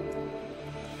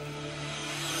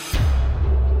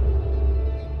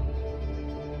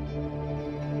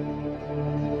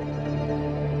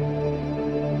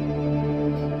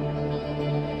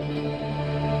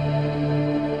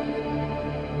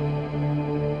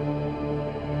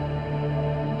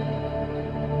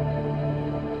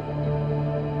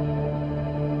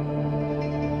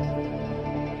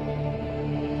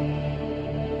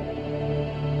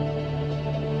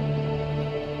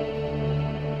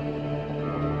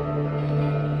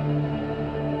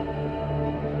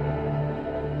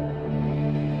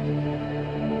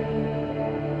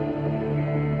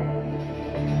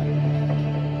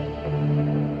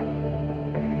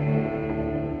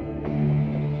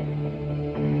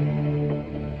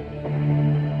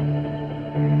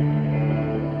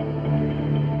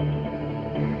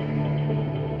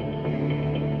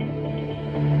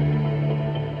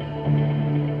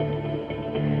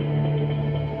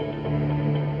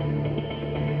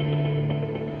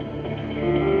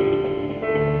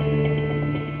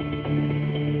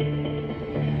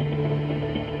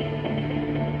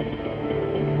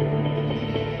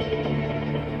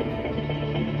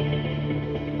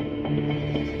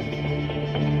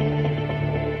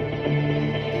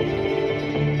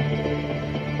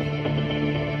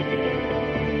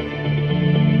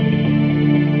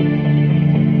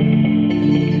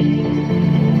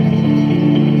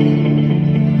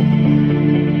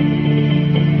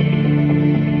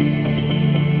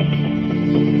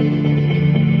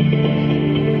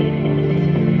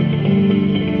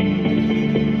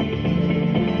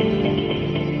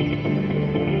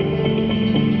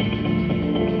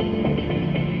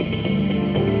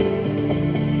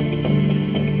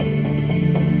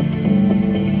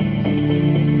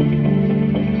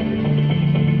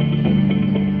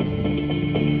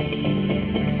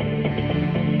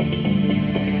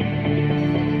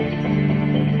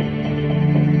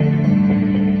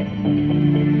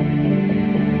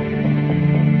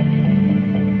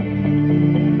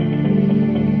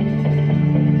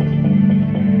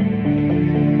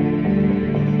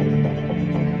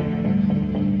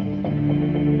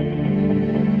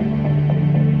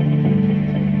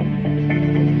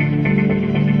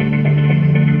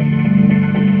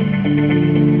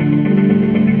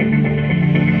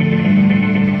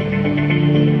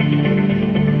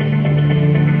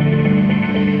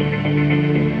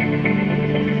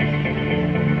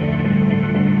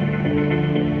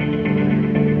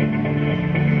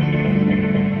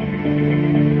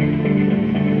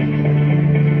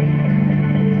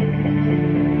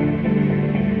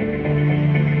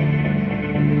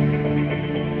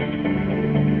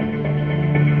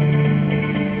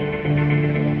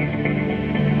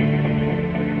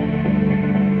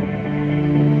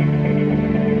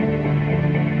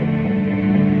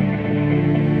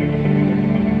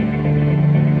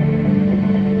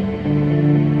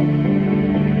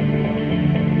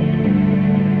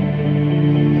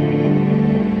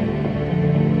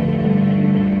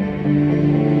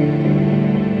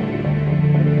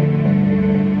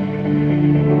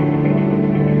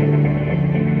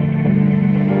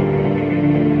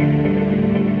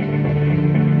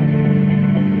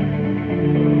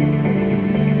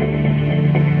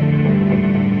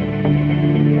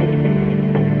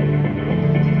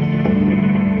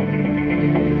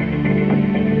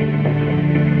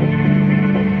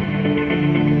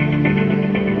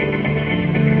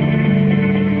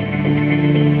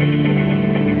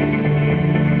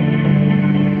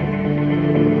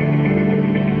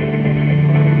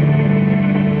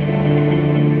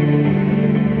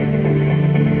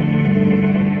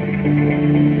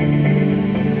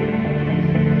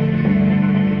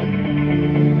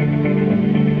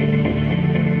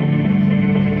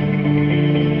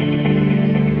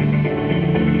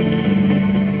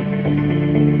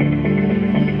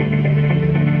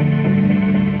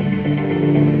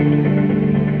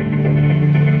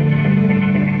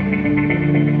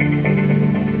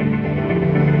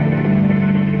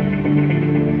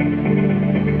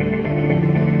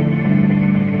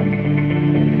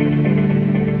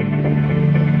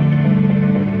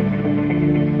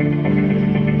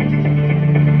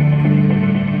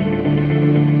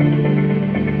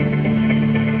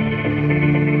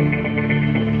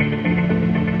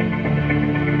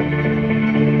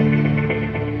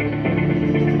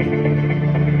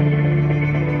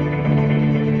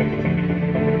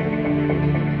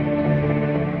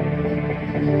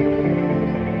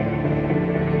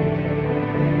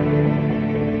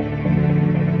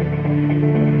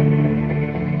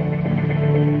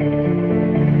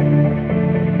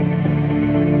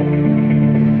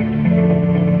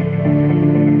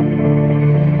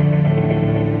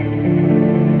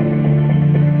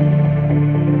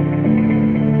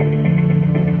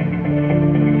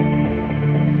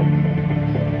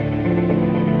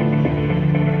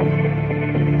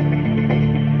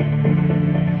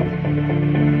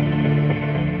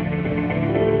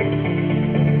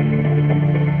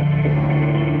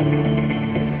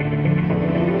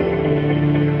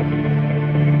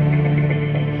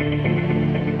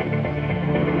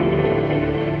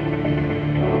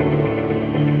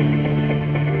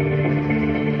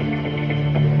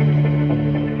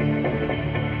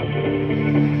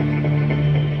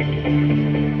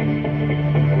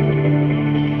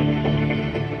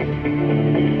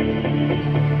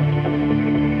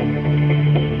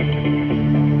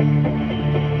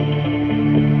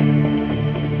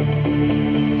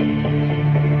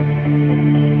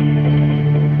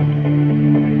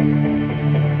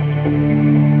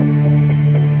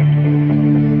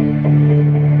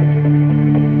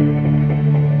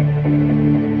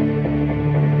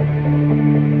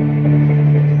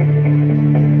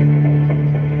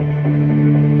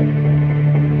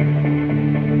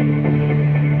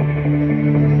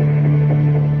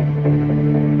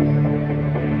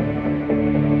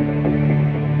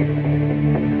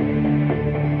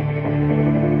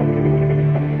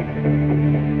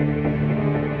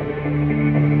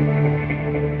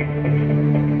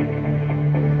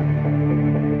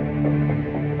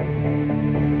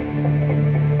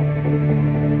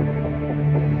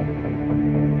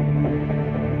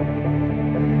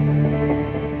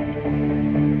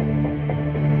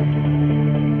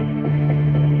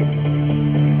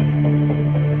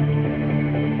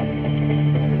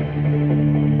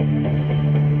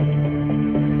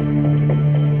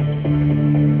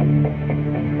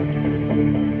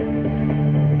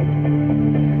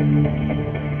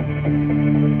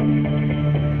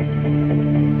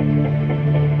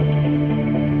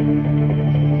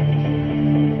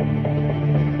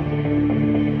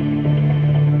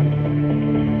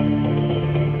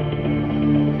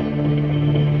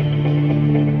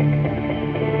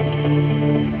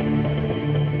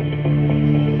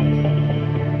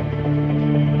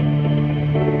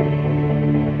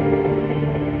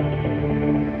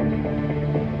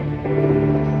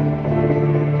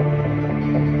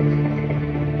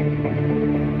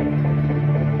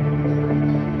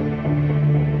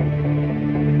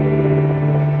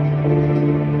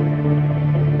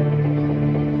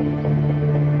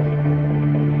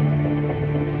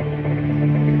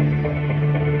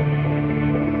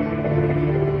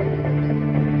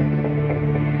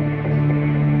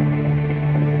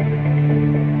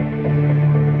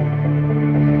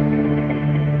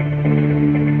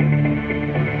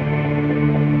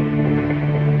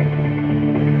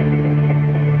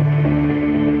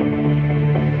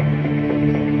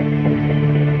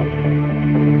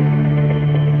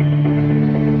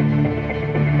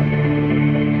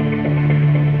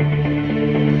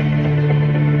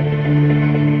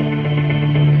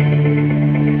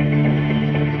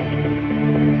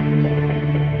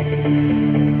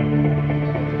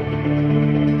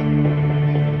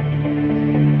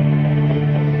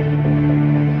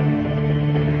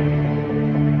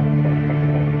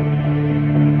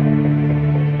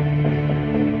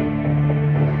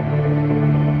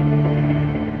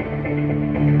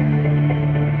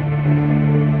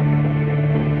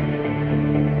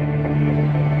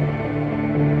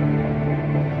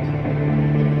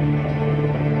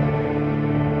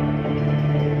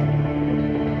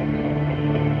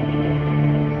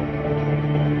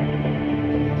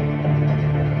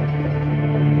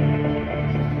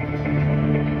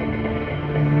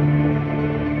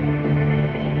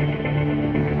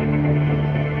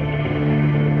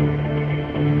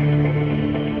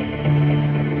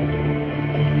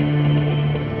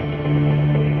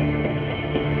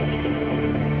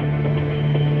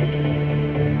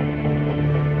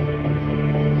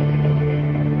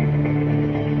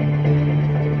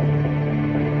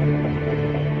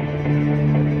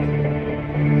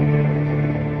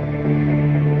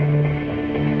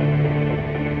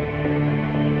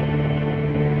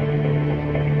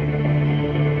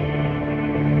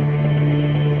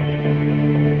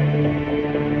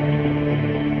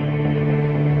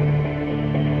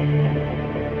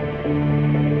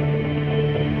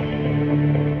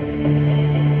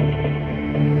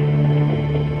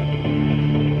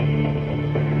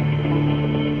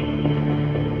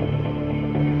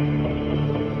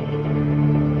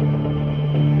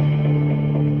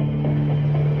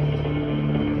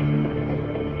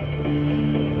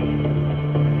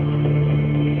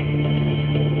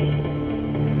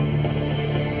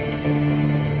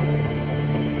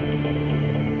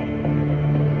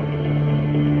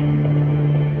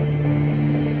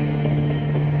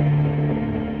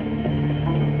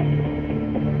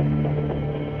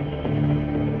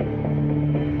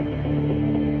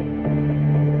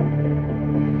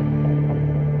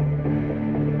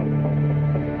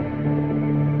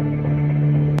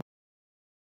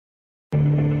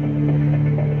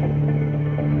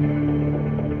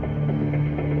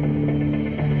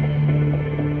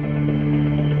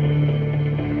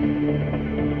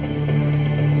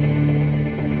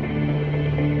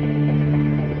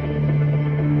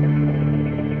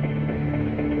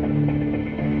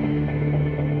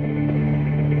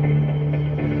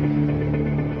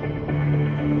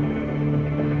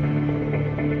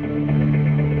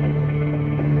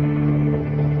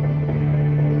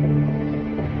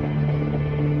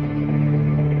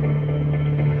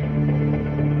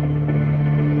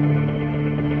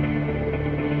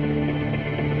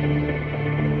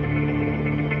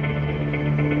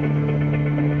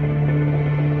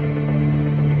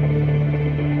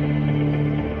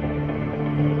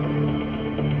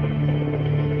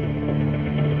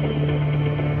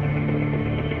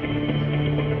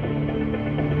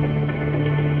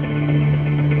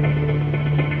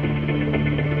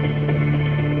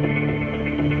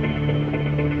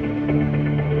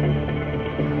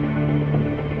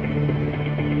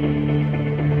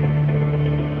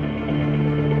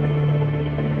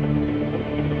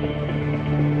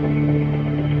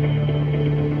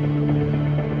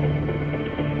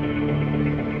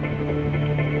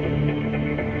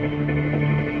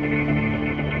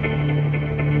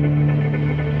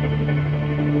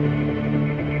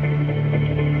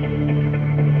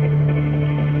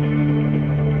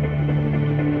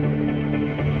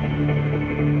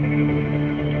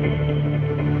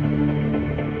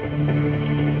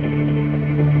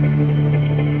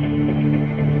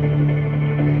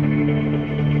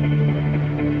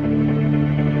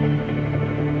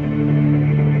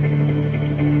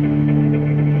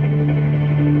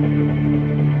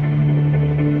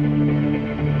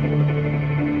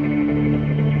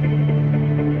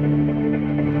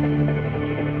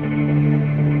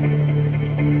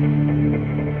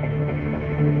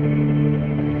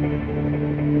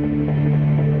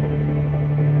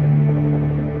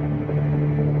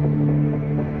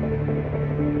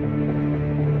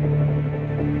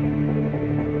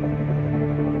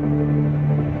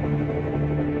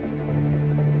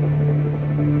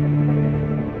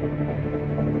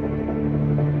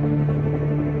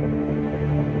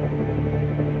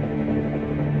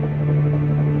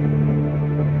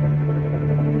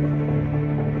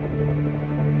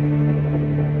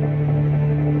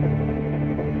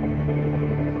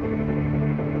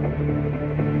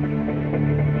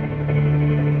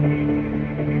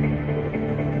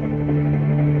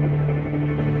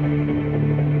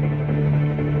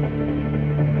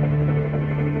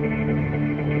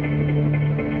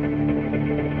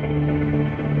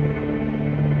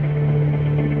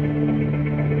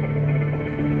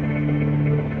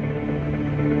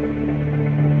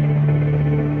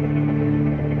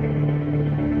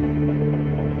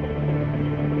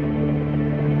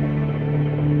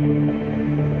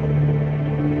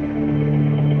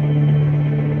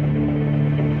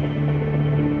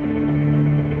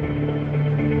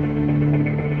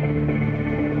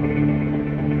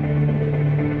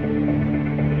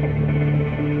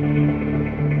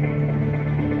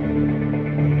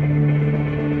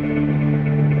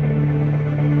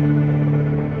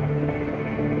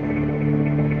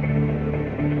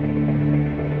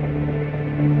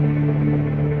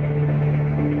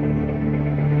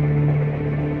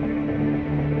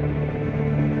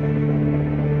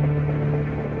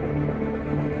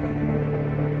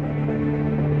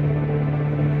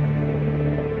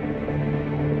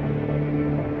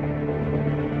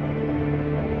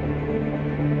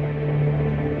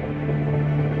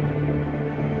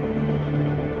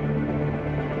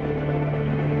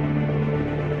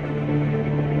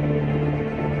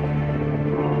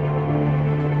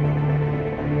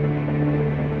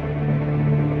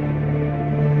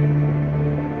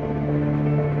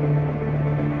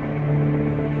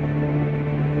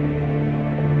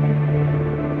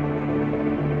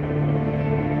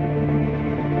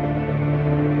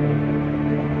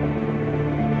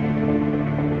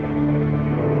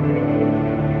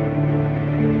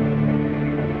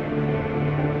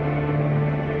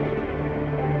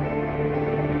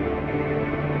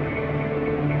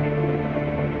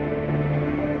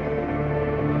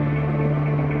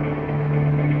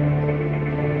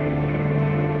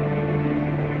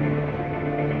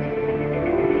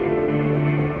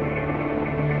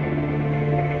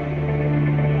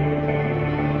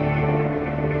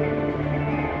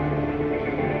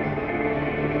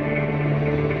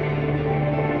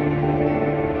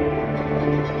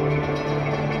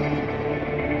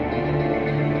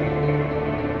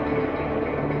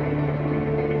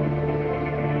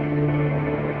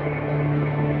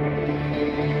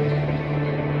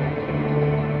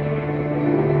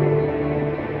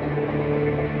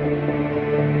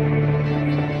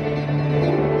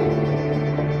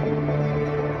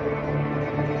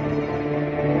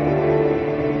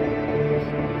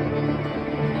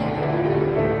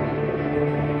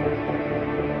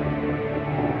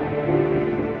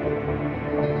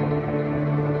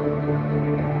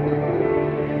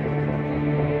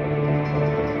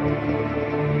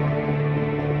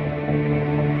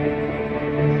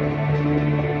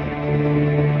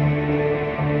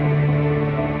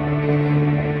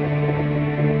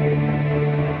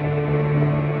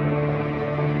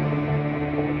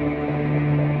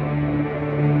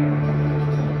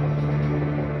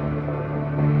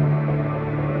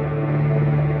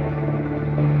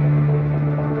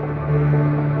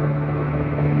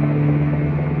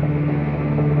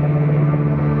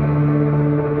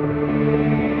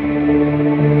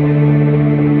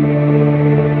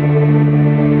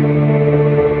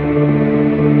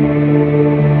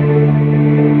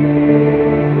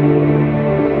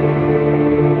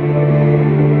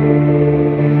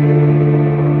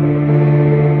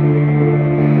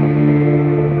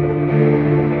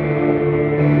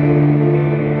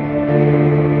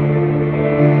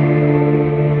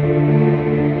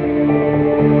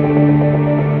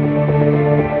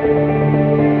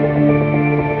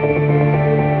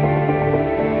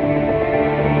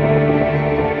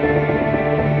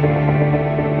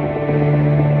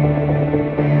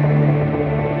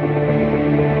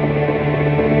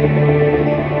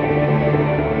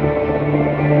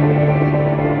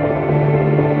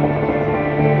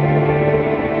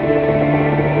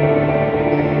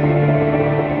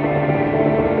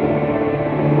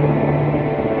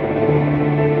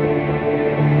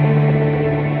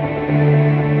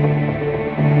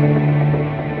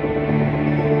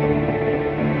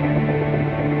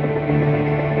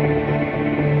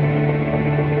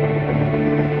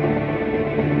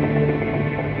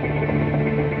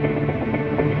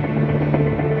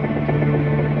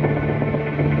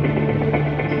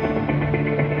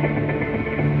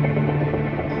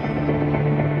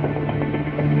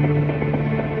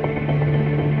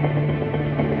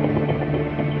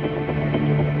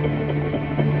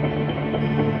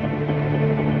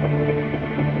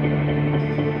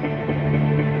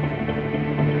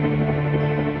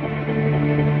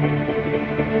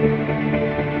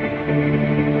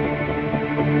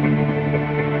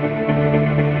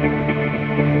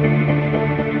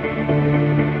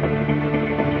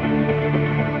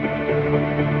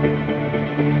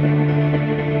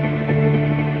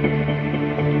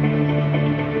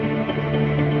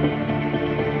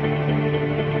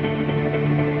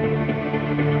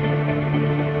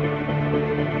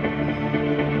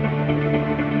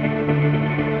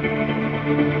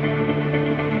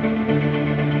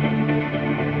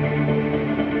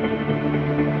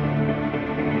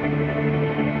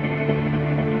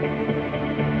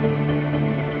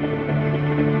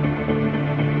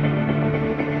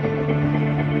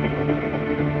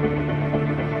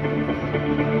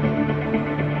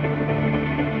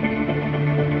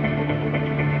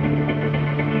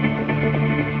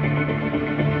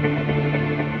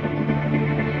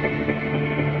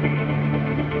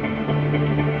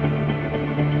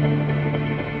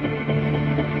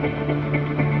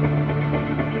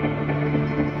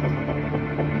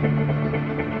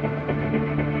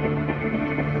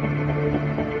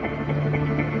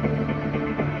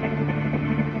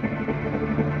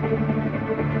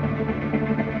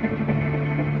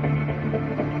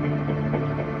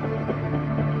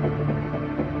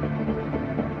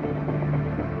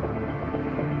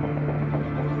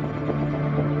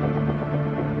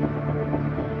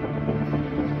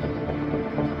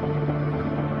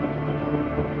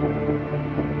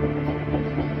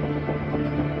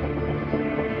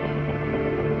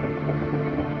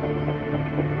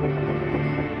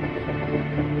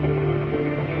 you.